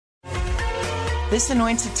This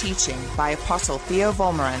anointed teaching by Apostle Theo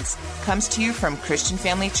Volmarans comes to you from Christian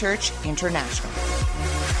Family Church International.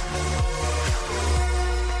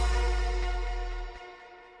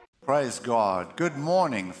 Praise God. Good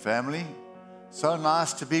morning, family. So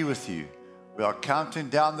nice to be with you. We are counting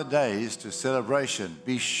down the days to celebration.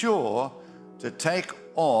 Be sure to take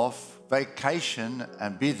off vacation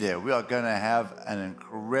and be there. We are going to have an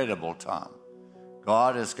incredible time.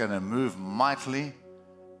 God is going to move mightily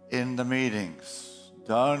in the meetings.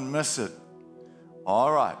 Don't miss it.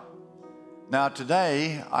 All right. Now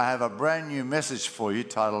today I have a brand new message for you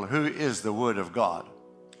titled, Who is the Word of God?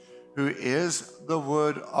 Who is the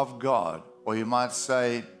Word of God? Or you might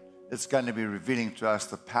say it's going to be revealing to us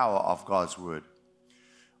the power of God's Word.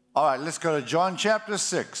 All right, let's go to John chapter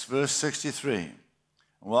 6, verse 63.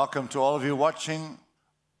 Welcome to all of you watching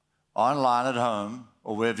online at home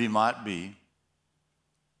or wherever you might be.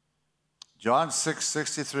 John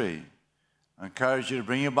 6:63. I encourage you to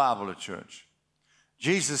bring your Bible to church.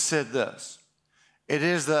 Jesus said this, "It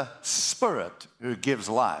is the Spirit who gives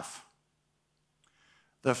life.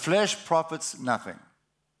 The flesh profits nothing.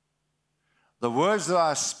 The words that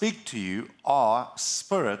I speak to you are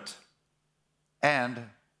spirit and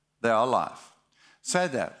they are life." Say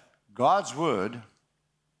that. God's Word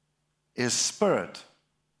is spirit.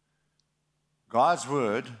 God's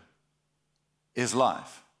Word is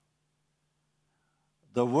life.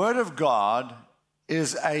 The Word of God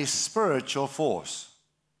is a spiritual force.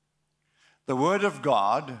 The Word of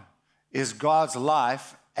God is God's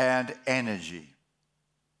life and energy.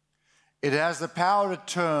 It has the power to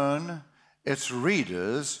turn its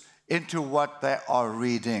readers into what they are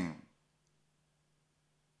reading.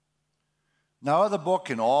 No other book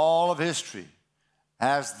in all of history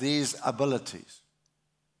has these abilities.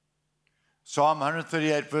 Psalm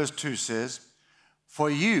 138 verse 2 says, "For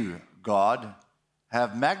you, God,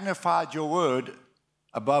 have magnified your word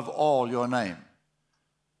above all your name."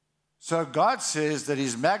 So God says that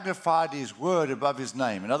he's magnified his word above his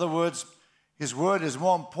name. In other words, his word is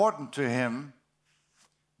more important to him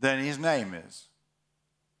than his name is.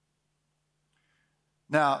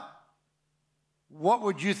 Now, what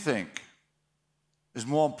would you think is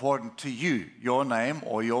more important to you, your name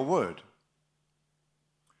or your word?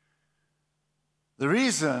 The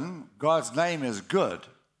reason God's name is good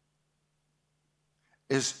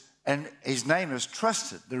and his name is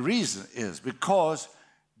trusted. The reason is because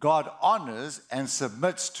God honors and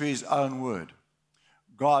submits to his own word.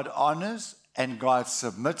 God honors and God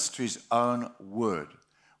submits to his own word.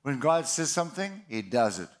 When God says something, he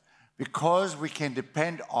does it. Because we can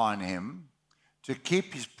depend on him to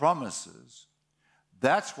keep his promises,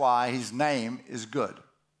 that's why his name is good.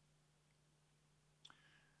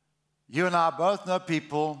 You and I both know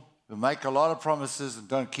people who make a lot of promises and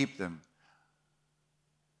don't keep them.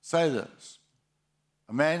 Say this,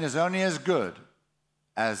 a man is only as good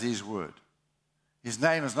as his word. His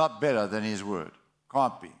name is not better than his word.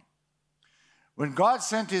 Can't be. When God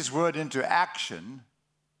sent his word into action,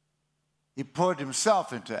 he put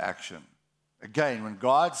himself into action. Again, when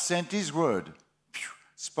God sent his word,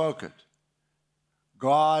 spoke it,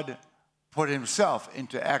 God put himself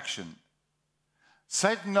into action.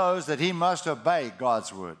 Satan knows that he must obey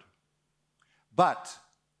God's word, but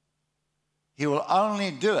he will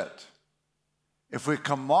only do it if we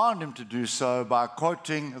command him to do so by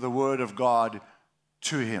quoting the word of God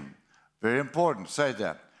to him. Very important, say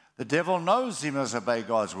that. The devil knows he must obey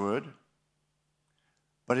God's word,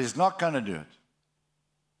 but he's not going to do it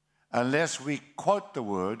unless we quote the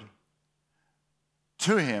word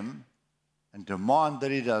to him and demand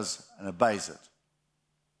that he does and obeys it.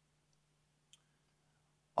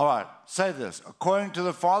 All right, say this. According to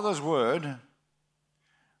the Father's word,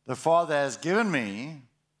 the Father has given me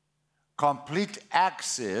complete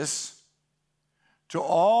access to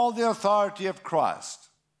all the authority of Christ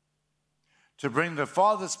to bring the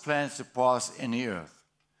Father's plans to pass in the earth.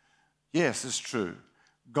 Yes, it's true.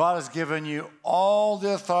 God has given you all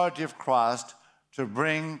the authority of Christ to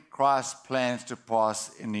bring Christ's plans to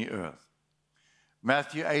pass in the earth.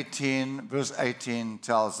 Matthew 18, verse 18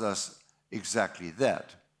 tells us exactly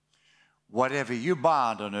that. Whatever you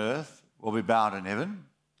bind on earth will be bound in heaven,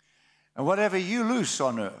 and whatever you loose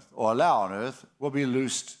on earth or allow on earth will be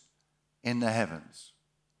loosed in the heavens.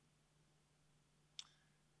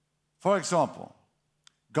 For example,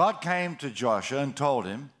 God came to Joshua and told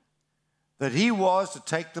him that he was to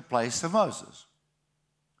take the place of Moses.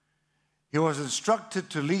 He was instructed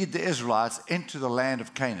to lead the Israelites into the land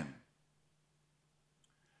of Canaan.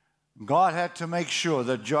 God had to make sure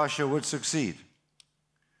that Joshua would succeed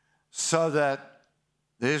so that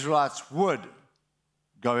the Israelites would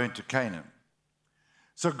go into Canaan.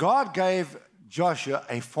 So God gave Joshua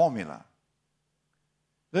a formula.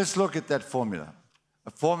 Let's look at that formula, a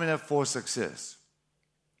formula for success.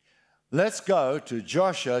 Let's go to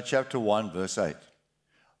Joshua chapter 1, verse 8.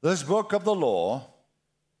 This book of the law,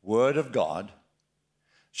 word of God,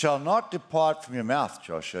 shall not depart from your mouth,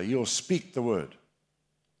 Joshua. You'll speak the word.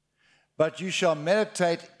 But you shall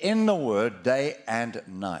meditate in the word day and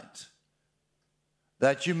night,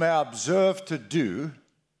 that you may observe to do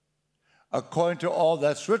according to all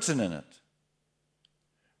that's written in it.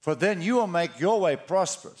 For then you will make your way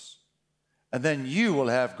prosperous, and then you will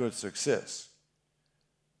have good success.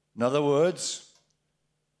 In other words,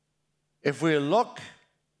 if we look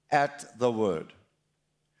at the word,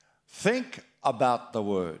 think about the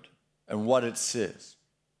word and what it says,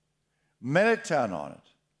 meditate on it,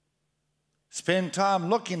 spend time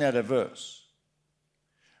looking at a verse,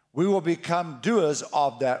 we will become doers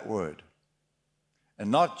of that word and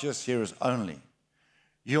not just hearers only.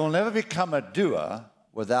 You'll never become a doer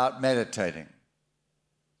without meditating.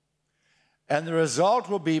 And the result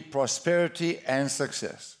will be prosperity and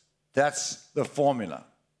success. That's the formula.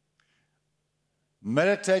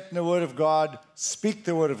 Meditate in the Word of God, speak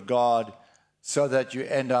the Word of God, so that you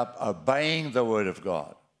end up obeying the Word of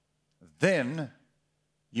God. Then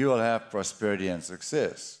you will have prosperity and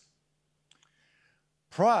success.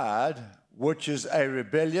 Pride, which is a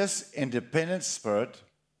rebellious, independent spirit,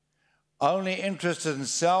 only interested in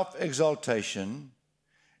self-exaltation,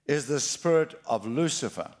 is the spirit of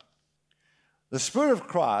Lucifer. The Spirit of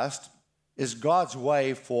Christ is God's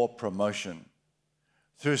way for promotion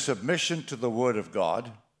through submission to the Word of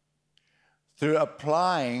God, through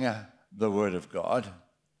applying the Word of God.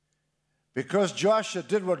 Because Joshua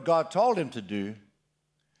did what God told him to do,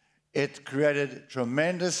 it created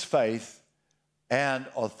tremendous faith and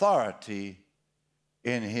authority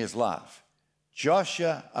in his life.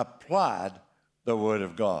 Joshua applied the Word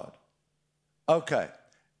of God. Okay,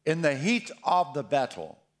 in the heat of the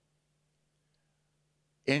battle,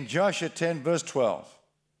 in Joshua 10, verse 12,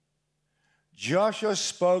 Joshua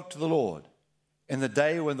spoke to the Lord in the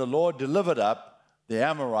day when the Lord delivered up the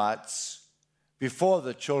Amorites before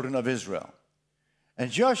the children of Israel. And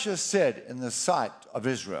Joshua said in the sight of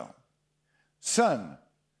Israel, Sun,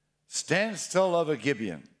 stand still over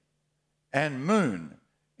Gibeon, and moon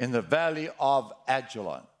in the valley of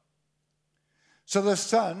Ajalon. So the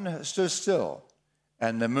sun stood still,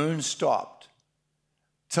 and the moon stopped,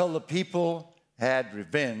 till the people had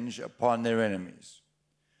revenge upon their enemies.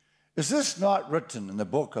 Is this not written in the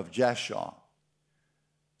book of Jasher?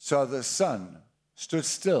 So the sun stood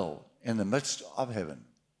still in the midst of heaven,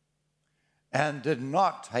 and did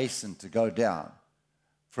not hasten to go down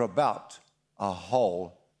for about a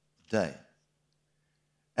whole day.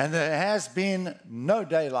 And there has been no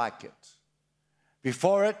day like it,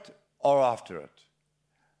 before it or after it.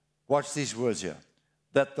 Watch these words here.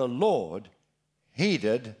 That the Lord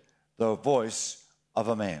heeded the voice of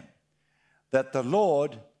a man. That the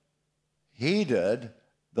Lord heeded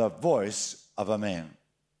the voice of a man.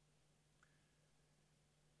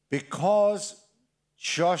 Because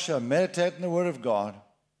Joshua meditated in the Word of God,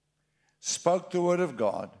 spoke the Word of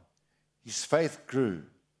God, his faith grew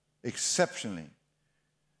exceptionally.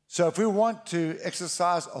 So if we want to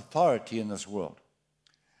exercise authority in this world,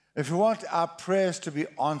 if we want our prayers to be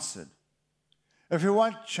answered, if we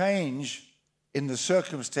want change in the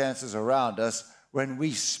circumstances around us when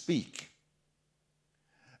we speak,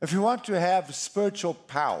 if we want to have spiritual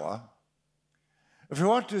power, if we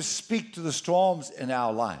want to speak to the storms in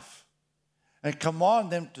our life and command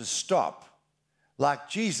them to stop, like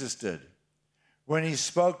Jesus did when he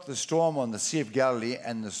spoke the storm on the Sea of Galilee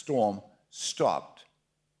and the storm stopped.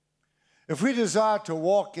 If we desire to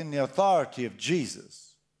walk in the authority of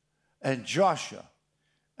Jesus and Joshua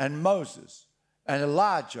and Moses and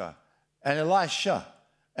Elijah and Elisha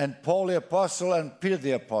and Paul the Apostle and Peter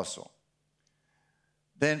the Apostle,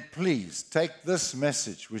 then please take this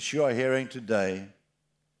message which you are hearing today,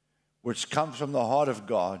 which comes from the heart of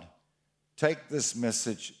God, take this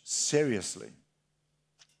message seriously.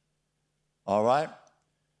 All right?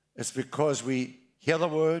 It's because we hear the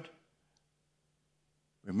word,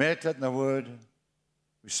 we meditate in the word,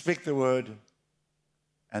 we speak the word,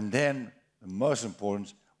 and then, the most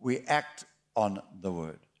important, we act on the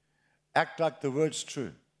word. Act like the word's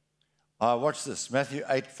true. Watch this, Matthew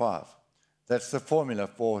 8:5. That's the formula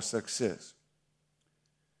for success.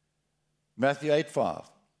 Matthew 8:5.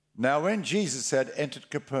 Now when Jesus had entered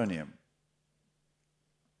Capernaum,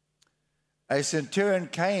 a centurion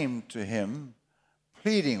came to him,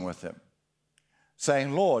 pleading with him,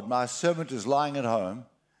 saying, Lord, my servant is lying at home,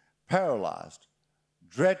 paralyzed,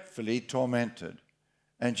 dreadfully tormented.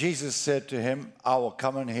 And Jesus said to him, I will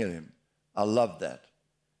come and heal him. I love that.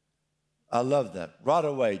 I love that. Right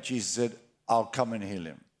away, Jesus said, I'll come and heal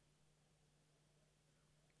him.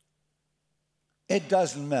 It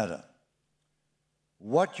doesn't matter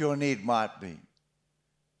what your need might be.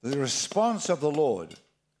 The response of the Lord,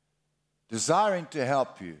 desiring to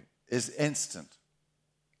help you, is instant.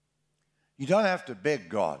 You don't have to beg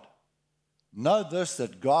God. Know this,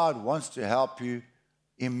 that God wants to help you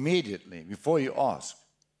immediately before you ask.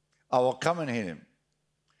 I will come and heal him.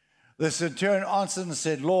 The centurion answered and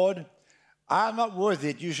said, Lord, I am not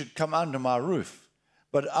worthy that you should come under my roof,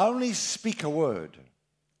 but only speak a word,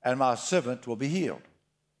 and my servant will be healed.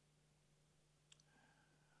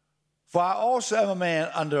 For I also am a man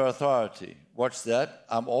under authority. Watch that.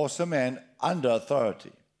 I'm also a man under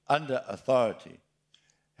authority,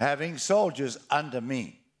 having soldiers under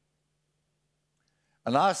me.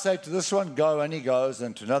 And I say to this one, go, and he goes,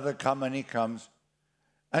 and to another, come, and he comes,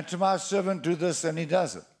 and to my servant, do this, and he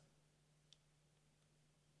does it.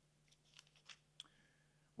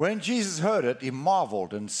 When Jesus heard it, he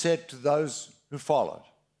marveled and said to those who followed,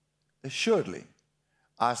 assuredly,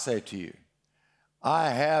 I say to you, I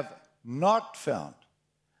have not found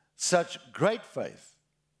such great faith,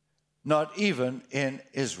 not even in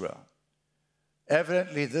Israel.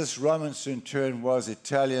 Evidently, this Roman centurion was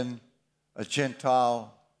Italian, a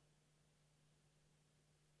Gentile,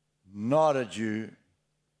 not a Jew.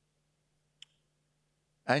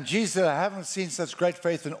 And Jesus said, I haven't seen such great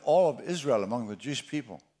faith in all of Israel among the Jewish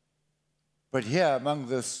people. But here, among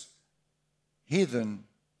this heathen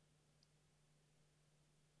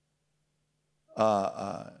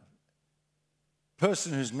person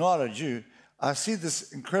who's not a Jew, I see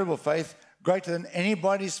this incredible faith, greater than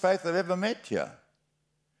anybody's faith I've ever met here.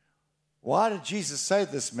 Why did Jesus say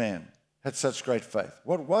this man had such great faith?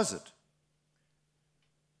 What was it?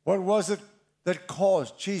 What was it that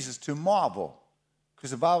caused Jesus to marvel?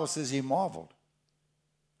 Because the Bible says he marveled.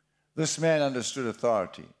 This man understood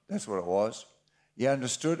authority. That's what it was. He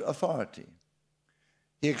understood authority.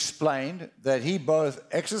 He explained that he both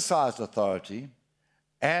exercised authority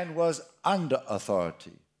and was under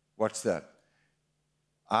authority. What's that?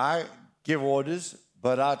 I give orders,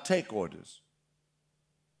 but I take orders.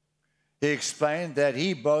 He explained that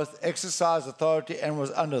he both exercised authority and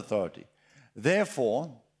was under authority.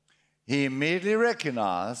 Therefore, he immediately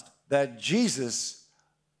recognized that Jesus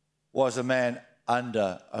was a man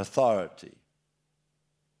under authority.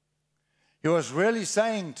 He was really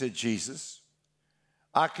saying to Jesus,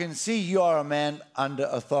 I can see you are a man under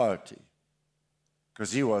authority.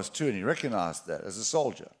 Because he was too, and he recognized that as a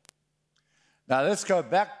soldier. Now let's go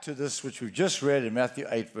back to this which we've just read in Matthew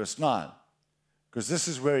 8, verse 9. Because this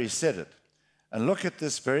is where he said it. And look at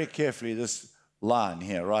this very carefully, this line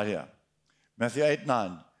here, right here. Matthew 8,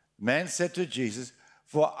 9. The man said to Jesus,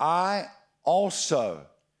 for I also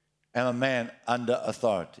am a man under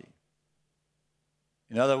authority.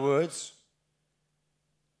 In other words,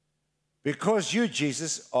 because you,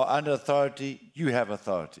 Jesus, are under authority, you have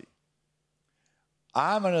authority.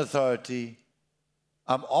 I'm an authority.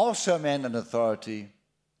 I'm also a man in authority.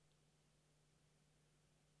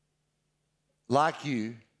 Like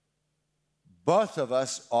you, both of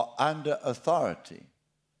us are under authority.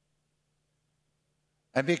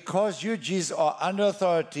 And because you, Jesus, are under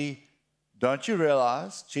authority, don't you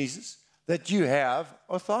realize, Jesus, that you have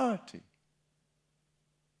authority?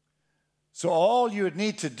 So all you would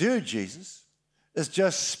need to do, Jesus, is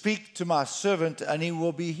just speak to my servant and he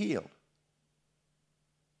will be healed.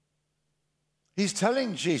 He's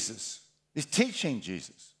telling Jesus, he's teaching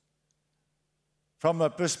Jesus from a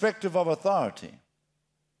perspective of authority.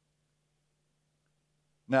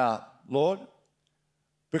 Now, Lord,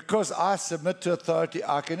 because I submit to authority,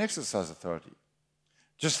 I can exercise authority.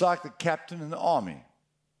 Just like the captain in the army.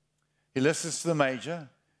 He listens to the major,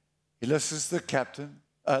 he listens to the captain,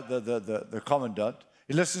 the commandant,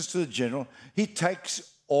 he listens to the general, he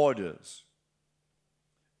takes orders.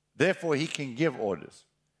 Therefore, he can give orders.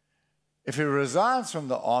 If he resigns from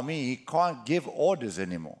the army, he can't give orders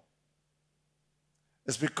anymore.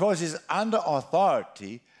 It's because he's under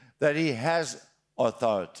authority that he has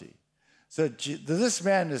authority. So this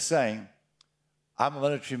man is saying, I'm a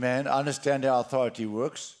military man, I understand how authority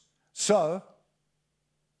works. So,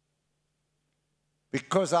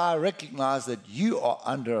 because I recognize that you are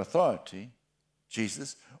under authority,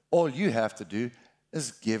 Jesus, all you have to do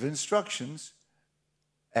is give instructions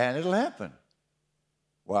and it'll happen.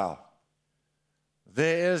 Wow.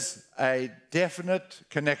 There is a definite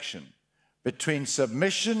connection between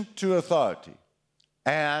submission to authority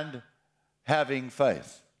and having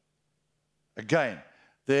faith. Again,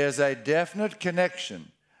 there's a definite connection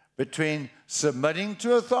between submitting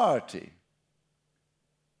to authority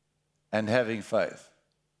and having faith.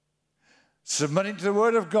 Submitting to the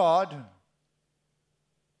Word of God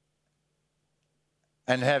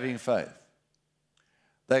and having faith.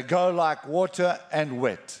 They go like water and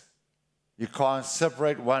wet. You can't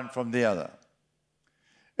separate one from the other.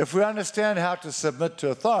 If we understand how to submit to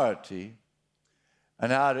authority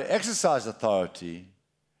and how to exercise authority,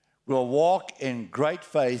 we'll walk in great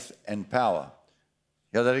faith and power.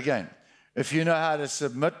 Hear that again. If you know how to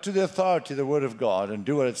submit to the authority of the Word of God and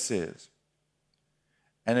do what it says,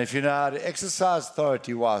 and if you know how to exercise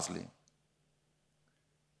authority wisely,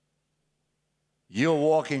 you'll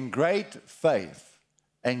walk in great faith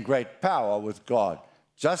and great power with God,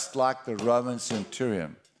 just like the Roman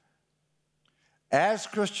centurion. As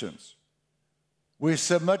Christians, we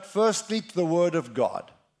submit firstly to the Word of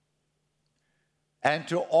God and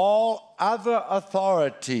to all other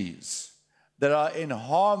authorities that are in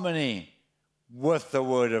harmony with the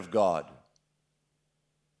Word of God.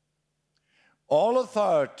 All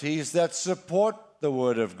authorities that support the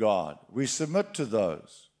Word of God, we submit to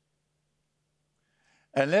those.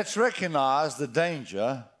 And let's recognize the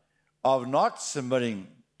danger of not submitting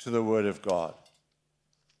to the Word of God.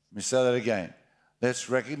 Let me say that again. Let's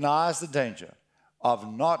recognize the danger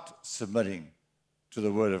of not submitting to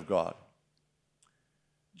the Word of God.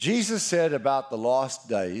 Jesus said about the last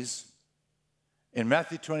days in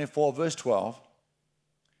Matthew 24, verse 12,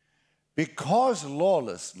 because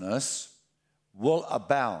lawlessness will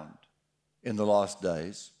abound in the last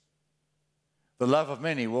days, the love of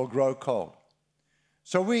many will grow cold.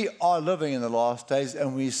 So we are living in the last days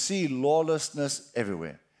and we see lawlessness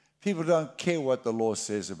everywhere. People don't care what the law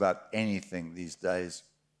says about anything these days.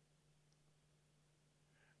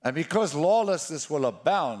 And because lawlessness will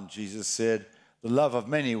abound, Jesus said, the love of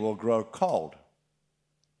many will grow cold.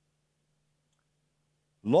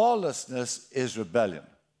 Lawlessness is rebellion.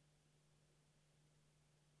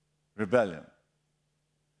 Rebellion.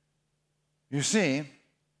 You see,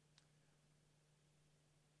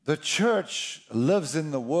 the church lives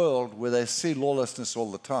in the world where they see lawlessness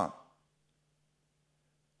all the time.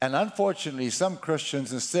 And unfortunately, some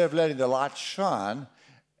Christians, instead of letting the light shine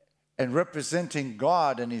and representing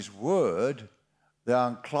God and His Word, they are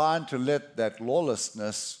inclined to let that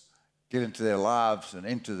lawlessness get into their lives and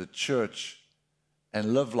into the church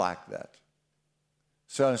and live like that.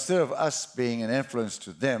 So instead of us being an influence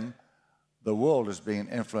to them, the world is being an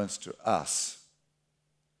influence to us.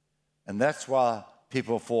 And that's why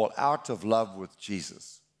people fall out of love with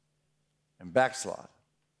Jesus and backslide.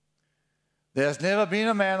 There's never been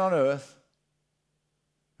a man on earth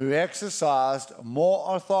who exercised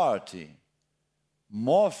more authority,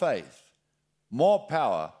 more faith, more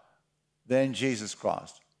power than Jesus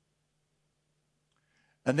Christ.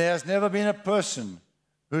 And there's never been a person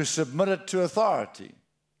who submitted to authority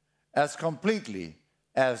as completely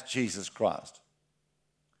as Jesus Christ.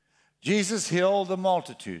 Jesus healed the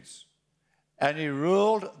multitudes and He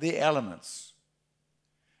ruled the elements.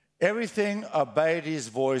 Everything obeyed His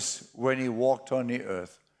voice when He walked on the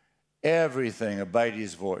earth. Everything obeyed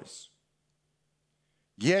His voice.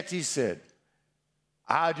 Yet He said,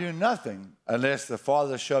 I do nothing unless the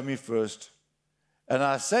Father show me first, and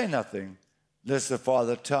I say nothing unless the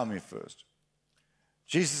Father tell me first.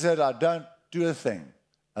 Jesus said, I don't do a thing,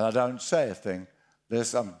 and I don't say a thing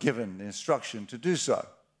unless I'm given the instruction to do so.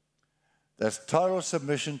 That's total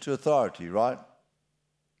submission to authority, right?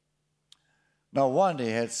 No wonder He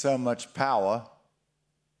had so much power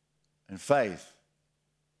and faith.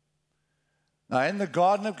 Now, in the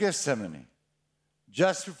Garden of Gethsemane,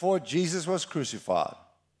 just before Jesus was crucified,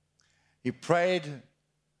 He prayed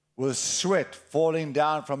with sweat falling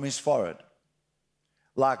down from His forehead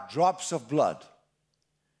like drops of blood.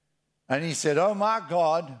 And He said, oh my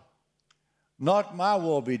God, not my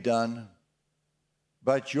will be done,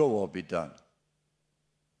 but your will be done.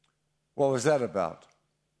 What was that about?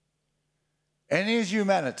 In His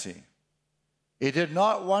humanity, He did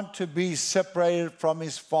not want to be separated from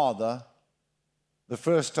His Father the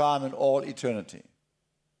first time in all eternity.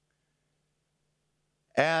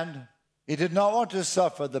 And He did not want to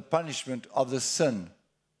suffer the punishment of the sin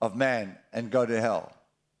of man and go to hell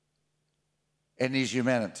in His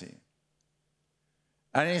humanity.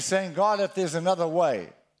 And He's saying, God, if there's another way,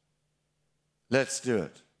 let's do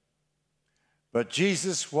it. But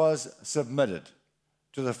Jesus was submitted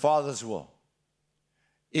to the Father's will,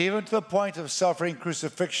 even to the point of suffering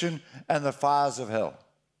crucifixion and the fires of hell.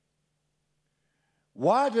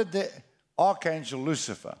 Why did the archangel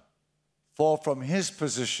Lucifer fall from his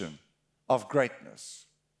position of greatness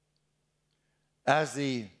as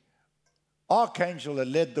the archangel that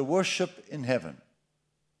led the worship in heaven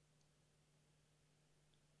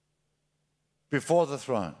before the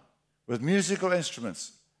throne, with musical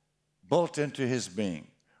instruments built into his being.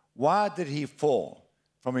 Why did he fall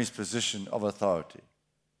from his position of authority?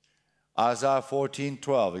 Isaiah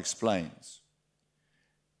 14:12 explains,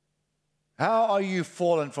 "How are you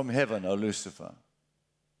fallen from heaven, O Lucifer,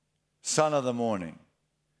 son of the morning?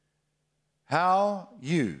 How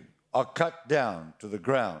you are cut down to the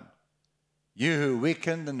ground, you who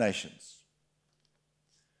weaken the nations."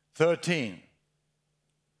 13,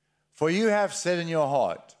 "For you have said in your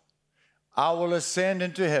heart, I will ascend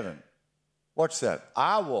into heaven." What's that?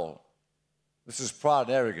 I will. This is pride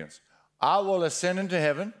and arrogance. I will ascend into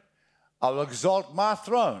heaven. I will exalt my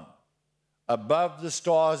throne above the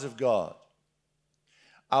stars of God.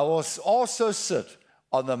 I will also sit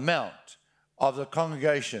on the mount of the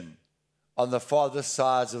congregation on the farthest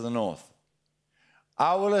sides of the north.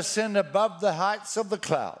 I will ascend above the heights of the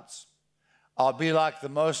clouds. I'll be like the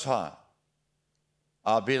Most High.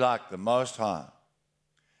 I'll be like the Most High.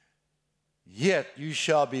 Yet you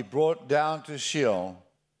shall be brought down to Sheol,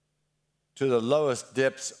 to the lowest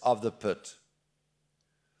depths of the pit.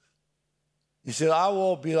 He said, I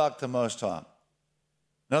will be like the Most High.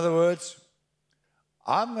 In other words,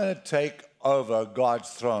 I'm going to take over God's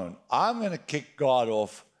throne. I'm going to kick God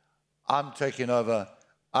off. I'm taking over.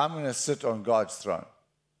 I'm going to sit on God's throne.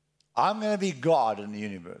 I'm going to be God in the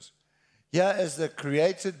universe. Here is the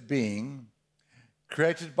created being,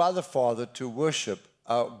 created by the Father to worship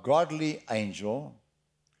a godly angel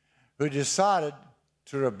who decided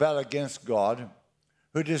to rebel against God,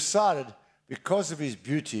 who decided because of his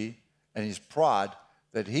beauty and his pride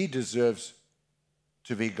that he deserves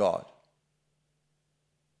to be God.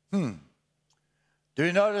 Do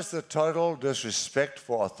you notice the total disrespect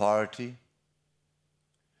for authority?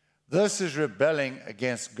 This is rebelling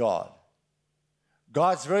against God.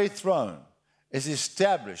 God's very throne is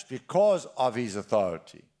established because of his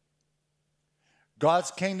authority.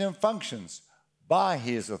 God's kingdom functions by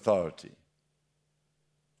his authority.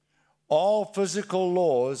 All physical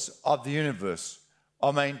laws of the universe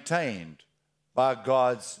are maintained by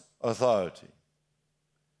God's authority.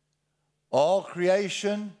 All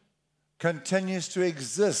creation continues to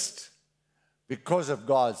exist because of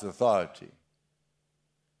God's authority.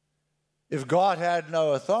 If God had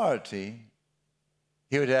no authority,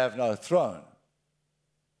 he would have no throne.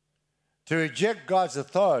 To reject God's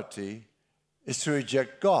authority is to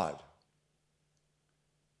reject God.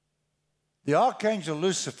 The archangel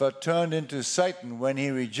Lucifer turned into Satan when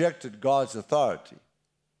he rejected God's authority.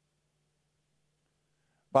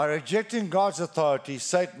 By rejecting God's authority,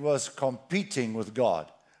 Satan was competing with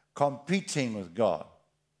God.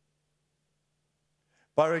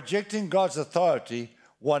 By rejecting God's authority,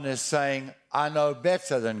 one is saying, I know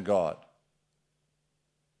better than God.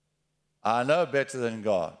 I know better than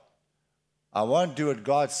God. I won't do what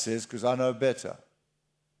God says because I know better.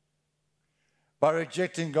 By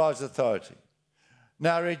rejecting God's authority.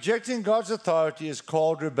 Now, rejecting God's authority is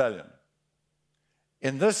called rebellion.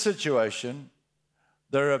 In this situation,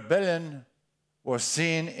 the rebellion was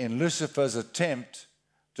seen in Lucifer's attempt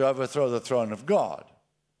to overthrow the throne of God.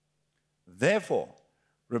 Therefore,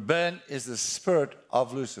 rebellion is the spirit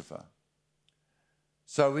of Lucifer.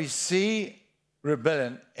 So we see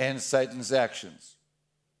rebellion in Satan's actions.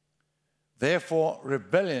 Therefore,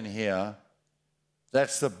 rebellion here,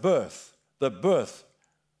 that's the birth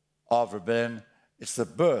of rebellion. It's the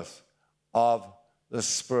birth of the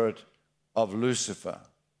spirit of Lucifer.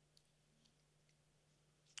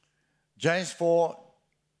 James 4,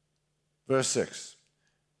 verse 6.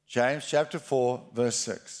 James chapter 4, verse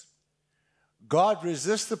 6. God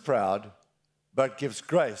resists the proud, but gives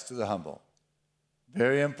grace to the humble.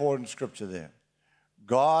 Very important scripture there.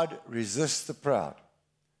 God resists the proud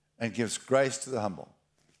and gives grace to the humble.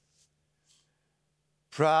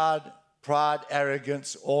 Pride,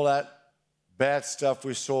 arrogance, all that bad stuff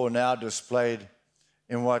we saw now displayed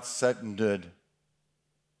in what Satan did.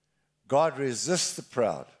 God resists the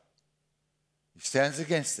proud. He stands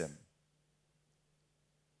against them.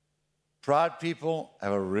 Proud people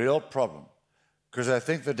have a real problem because they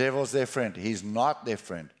think the devil's their friend. He's not their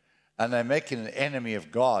friend. And they're making an enemy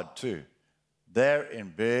of God too. They're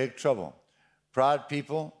in big trouble. Proud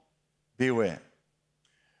people, beware.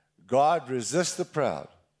 God resists the proud,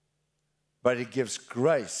 but he gives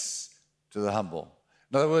grace to the humble.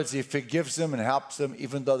 In other words, he forgives them and helps them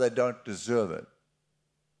even though they don't deserve it.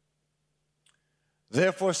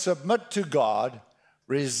 Therefore, submit to God,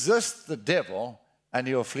 resist the devil, and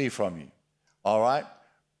he'll flee from you. All right?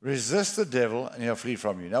 Resist the devil, and he'll flee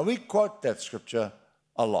from you. Now, we quote that scripture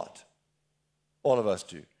a lot. All of us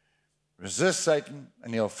do. Resist Satan,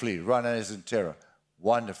 and he'll flee. Run as in terror.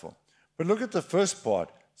 Wonderful. But look at the first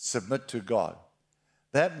part, submit to God.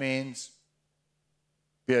 That means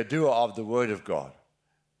be a doer of the word of God.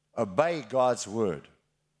 Obey God's word.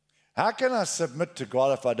 How can I submit to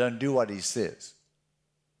God if I don't do what he says?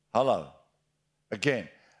 Hello. Again,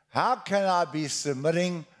 how can I be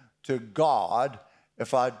submitting to God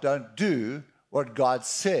if I don't do what God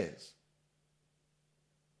says?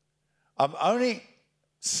 I'm only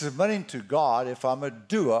submitting to God if I'm a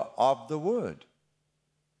doer of the word.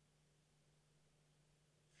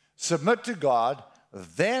 Submit to God,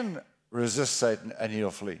 then resist Satan and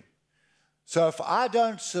he'll flee. So if I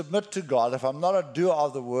don't submit to God, if I'm not a doer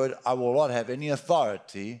of the word, I will not have any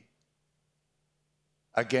authority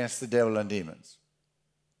against the devil and demons.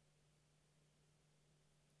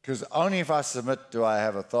 Because only if I submit do I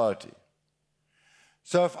have authority.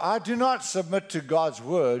 So if I do not submit to God's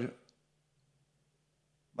word,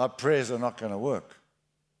 my prayers are not going to work.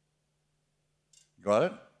 Got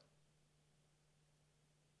it?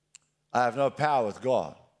 I have no power with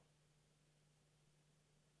God.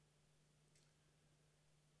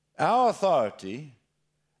 Our authority,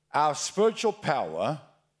 our spiritual power,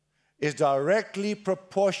 is directly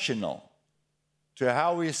proportional to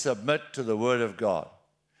how we submit to the Word of God.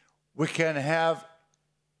 We can have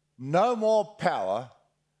no more power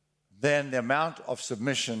than the amount of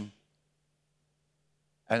submission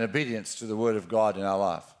and obedience to the Word of God in our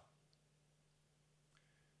life.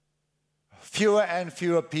 Fewer and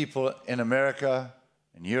fewer people in America,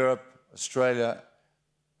 in Europe, Australia,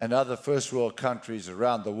 and other first world countries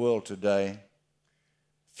around the world today,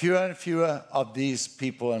 fewer and fewer of these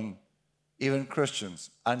people, and even Christians,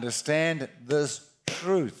 understand this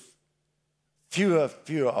truth. Fewer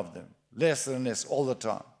of them, less and less all the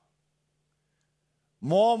time.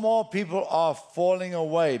 More and more people are falling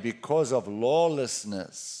away because of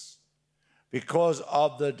lawlessness, because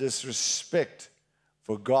of the disrespect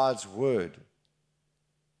for God's word.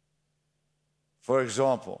 For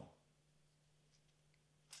example,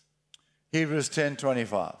 Hebrews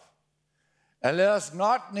 10:25. And let us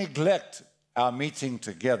not neglect our meeting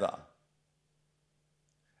together,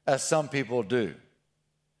 as some people do.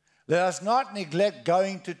 Let us not neglect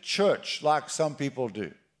going to church like some people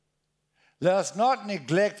do. Let us not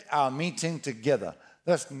neglect our meeting together.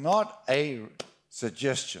 That's not a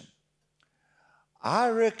suggestion. I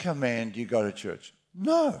recommend you go to church.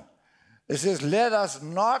 No. It says, let us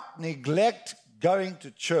not neglect going to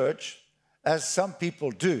church as some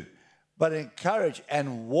people do, but encourage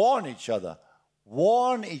and warn each other.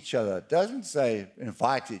 Warn each other. It doesn't say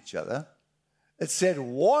invite each other. It said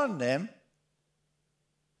warn them,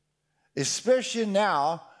 especially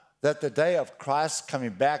now that the day of Christ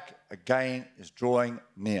coming back again is drawing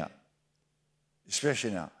near.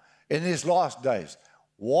 Especially now. In these last days,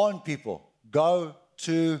 warn people, go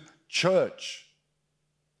to church.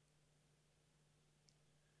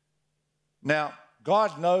 Now,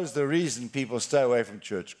 God knows the reason people stay away from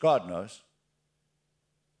church. God knows.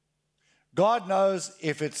 God knows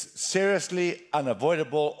if it's seriously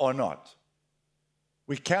unavoidable or not.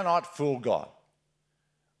 We cannot fool God.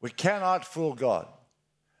 We cannot fool God.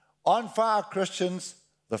 On fire Christians,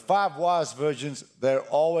 the 5 wise virgins, they're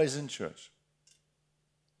always in church.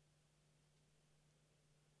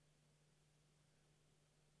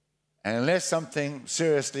 And unless something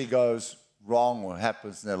seriously goes wrong or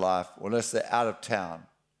happens in their life, or unless they're out of town,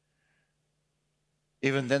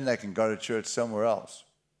 even then they can go to church somewhere else.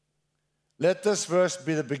 Let this verse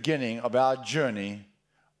be the beginning of our journey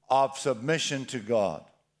of submission to God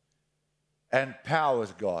and power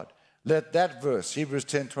with God. Let that verse, Hebrews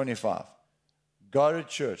 10:25, go to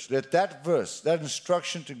church. Let that verse, that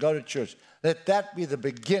instruction to go to church, let that be the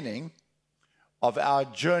beginning of our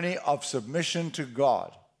journey of submission to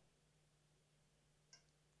God.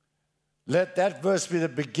 Let that verse be the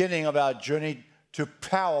beginning of our journey to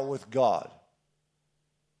power with God.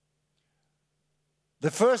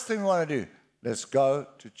 The first thing we want to do, let's go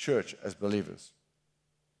to church as believers.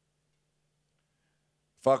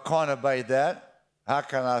 If I can't obey that, how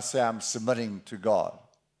can I say I'm submitting to God?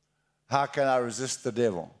 How can I resist the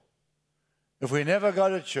devil? If we never go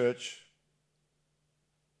to church,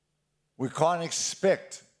 we can't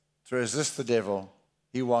expect to resist the devil.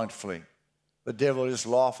 He won't flee. The devil will just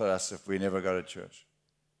laugh at us if we never go to church.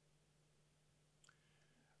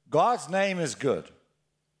 God's name is good.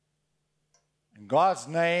 And God's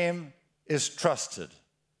name is trusted.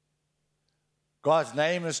 God's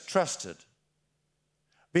name is trusted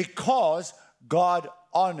because God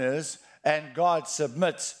honors and God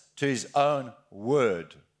submits to his own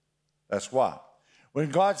word. That's why.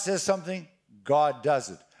 When God says something, God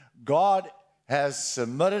does it. God has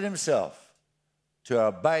submitted himself to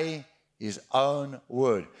obey his own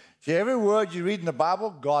word. See, every word you read in the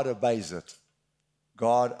Bible, God obeys it.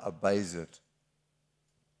 God obeys it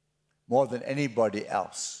more than anybody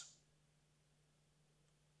else.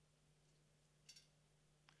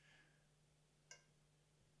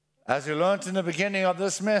 As we learned in the beginning of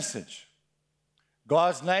this message,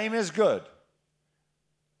 God's name is good,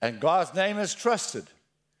 and God's name is trusted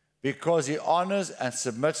because he honors and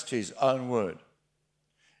submits to his own word.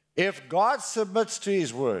 If God submits to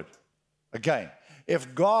his word, again,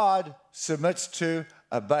 if God submits to,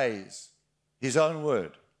 obeys his own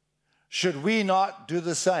word, should we not do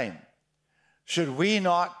the same? Should we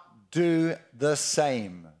not do the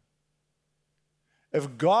same?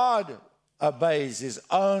 If God obeys his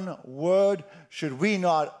own word, should we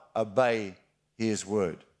not obey his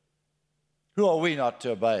word? Who are we not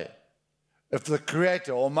to obey? If the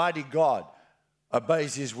Creator, Almighty God,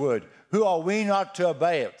 obeys his word, who are we not to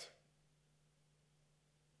obey it?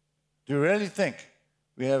 Do you really think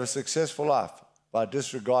we have a successful life by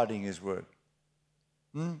disregarding his word?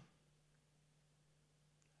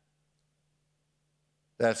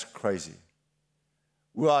 That's crazy.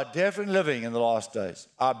 We are definitely living in the last days.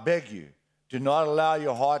 I beg you, do not allow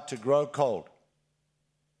your heart to grow cold.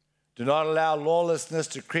 Do not allow lawlessness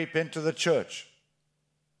to creep into the church.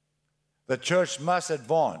 The church must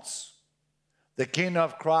advance. The kingdom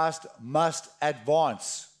of Christ must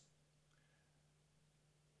advance.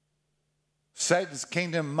 Satan's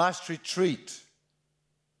kingdom must retreat.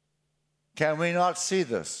 Can we not see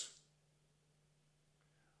this?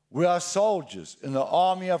 We are soldiers in the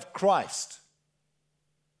army of Christ.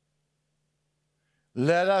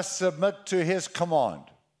 Let us submit to his command.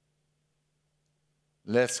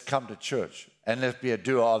 Let's come to church and let's be a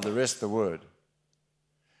doer of the rest of the word.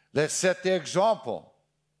 Let's set the example.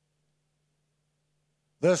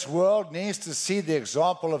 This world needs to see the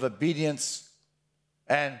example of obedience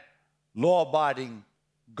and law-abiding,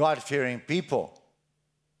 God-fearing people.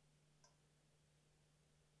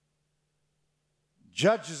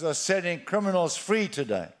 Judges are setting criminals free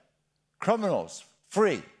today. Criminals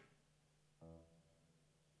free.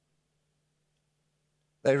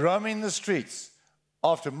 They're roaming the streets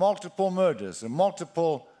after multiple murders and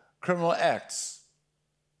multiple criminal acts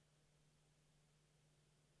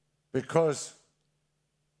because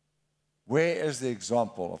where is the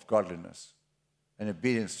example of godliness and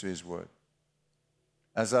obedience to his word?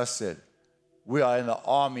 As I said, we are in the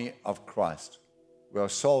army of Christ. We are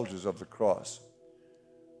soldiers of the cross.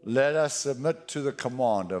 Let us submit to the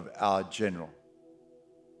command of our General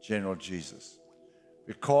Jesus.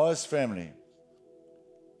 Because, family,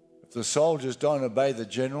 if the soldiers don't obey the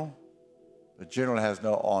general has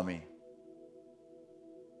no army.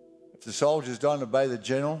 If the soldiers don't obey the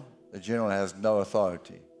general has no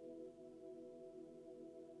authority.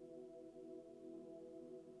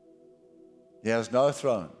 He has no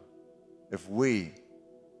throne if we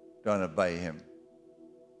don't obey him.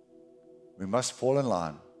 We must fall in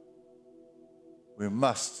line. We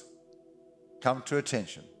must come to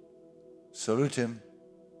attention, salute him,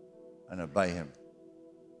 and obey him.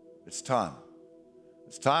 It's time.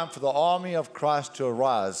 It's time for the army of Christ to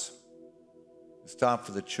arise. It's time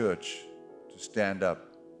for the church to stand up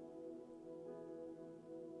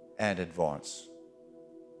and advance.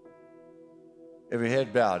 Every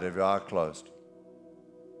head bowed, every eye closed.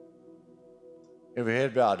 Every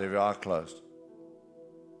head bowed, every eye closed.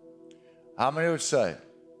 How many would say,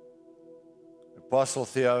 Apostle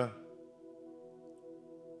Theo,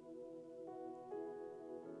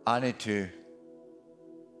 I need to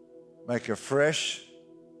make a fresh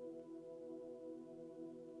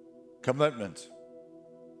commitment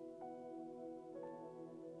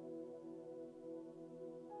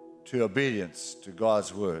to obedience to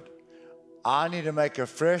God's word. I need to make a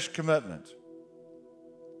fresh commitment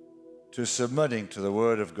to submitting to the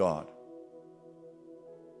word of God.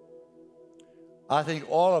 I think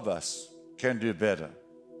all of us can do better.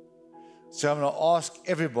 So I'm going to ask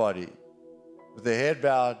everybody with their head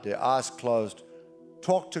bowed, their eyes closed,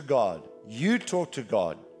 talk to God. You talk to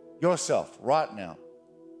God yourself right now.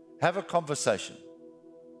 Have a conversation.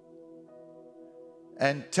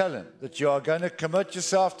 And tell him that you are going to commit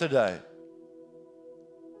yourself today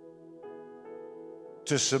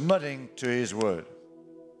to submitting to his word.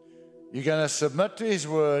 You're going to submit to his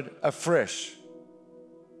word afresh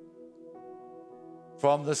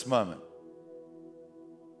from this moment.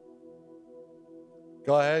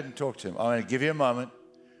 Go ahead and talk to him. I'm going to give you a moment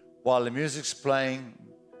while the music's playing,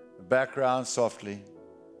 the background softly.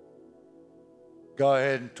 Go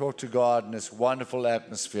ahead and talk to God in this wonderful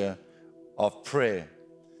atmosphere of prayer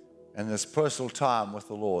and this personal time with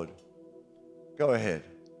the Lord. Go ahead.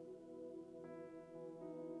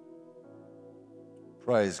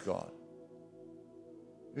 Praise God.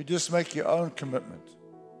 you just make your own commitment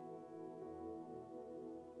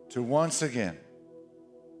to once again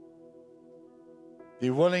be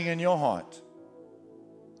willing in your heart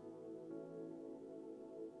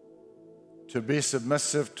to be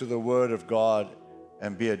submissive to the Word of God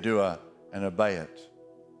and be a doer and obey it.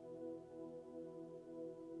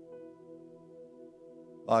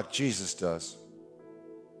 Like Jesus does.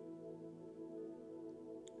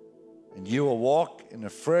 And you will walk in a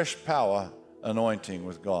fresh power anointing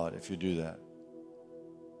with God if you do that.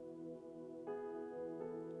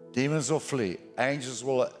 Demons will flee. Angels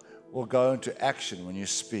will go into action when you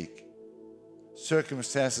speak.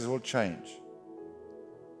 Circumstances will change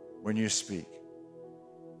when you speak.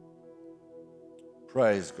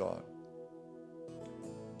 Praise God.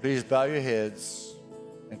 Please bow your heads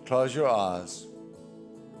and close your eyes.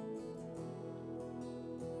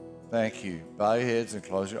 Thank you. Bow your heads and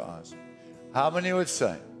close your eyes. How many would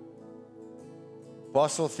say,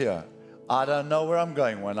 Apostle Theo, I don't know where I'm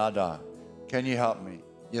going when I die. Can you help me?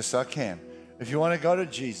 Yes, I can. If you want to go to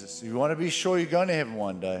Jesus, if you want to be sure you're going to heaven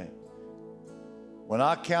one day, when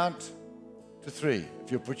I count to 3,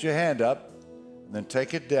 if you put your hand up and then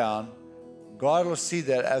take it down, God will see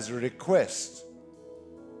that as a request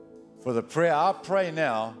for the prayer I pray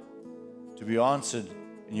now to be answered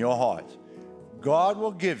in your heart. God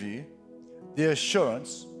will give you the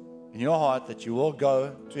assurance in your heart that you will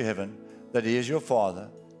go to heaven, that He is your Father,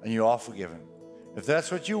 and you are forgiven. If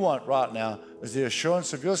that's what you want right now, is the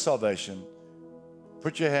assurance of your salvation,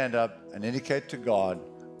 put your hand up and indicate to God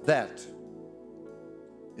that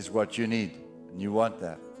is what you need, and you want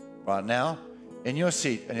that right now in your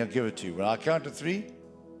seat, and He'll give it to you. When I count to 3,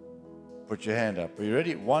 put your hand up. Are you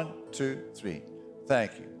ready? 1, 2, 3.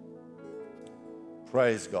 Thank you.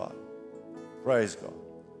 Praise God. Praise God.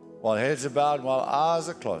 While heads are bowed and while eyes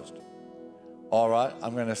are closed. All right,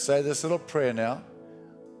 I'm going to say this little prayer now.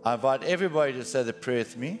 I invite everybody to say the prayer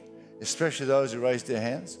with me, especially those who raised their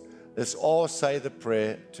hands. Let's all say the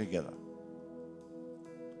prayer together.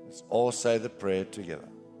 Let's all say the prayer together.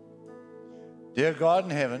 Dear God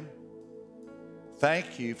in heaven,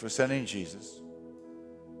 thank you for sending Jesus.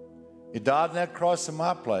 He died on that cross in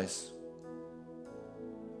my place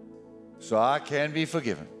so I can be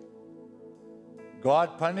forgiven.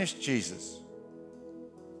 God punished Jesus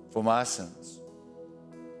for my sins.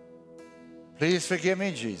 Please forgive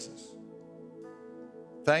me, Jesus.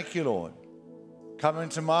 Thank you, Lord. Come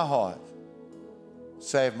into my heart.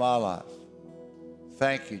 Save my life.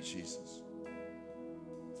 Thank you, Jesus.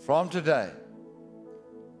 From today,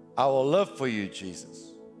 I will live for you,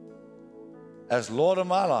 Jesus, as Lord of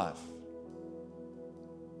my life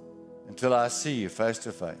until I see you face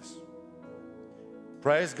to face.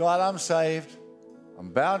 Praise God, I'm saved. I'm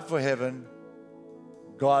bound for heaven.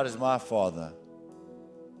 God is my Father.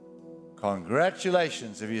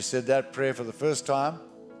 Congratulations if you said that prayer for the first time.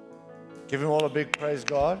 Give Him all a big praise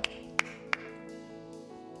God.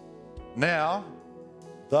 Now,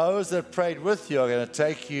 those that prayed with you are going to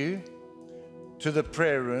take you to the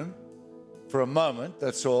prayer room for a moment,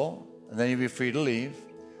 that's all, and then you'll be free to leave.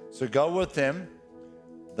 So go with them.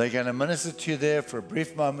 They're going to minister to you there for a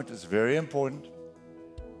brief moment. It's very important.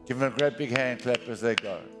 Give them a great big hand clap as they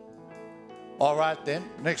go. All right then,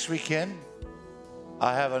 next weekend,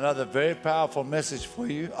 I have another very powerful message for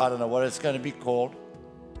you. I don't know what it's going to be called,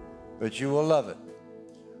 but you will love it.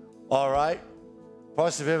 All right,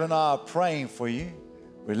 Pastor Viv and I are praying for you.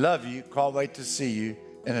 We love you. Can't wait to see you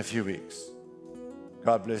in a few weeks.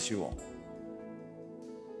 God bless you all.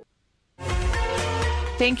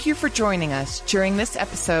 Thank you for joining us during this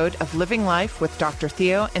episode of Living Life with Dr.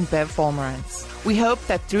 Theo and Bev Vollmerans. We hope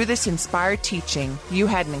that through this inspired teaching, you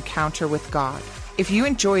had an encounter with God. If you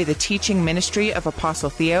enjoy the teaching ministry of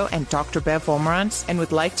Apostle Theo and Dr. Bev Vollmerans and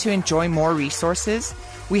would like to enjoy more resources,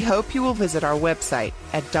 we hope you will visit our website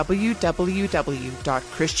at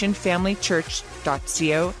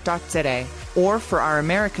www.christianfamilychurch.co.za, or for our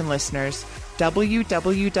American listeners,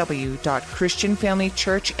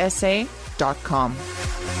 www.christianfamilychurchsa.com.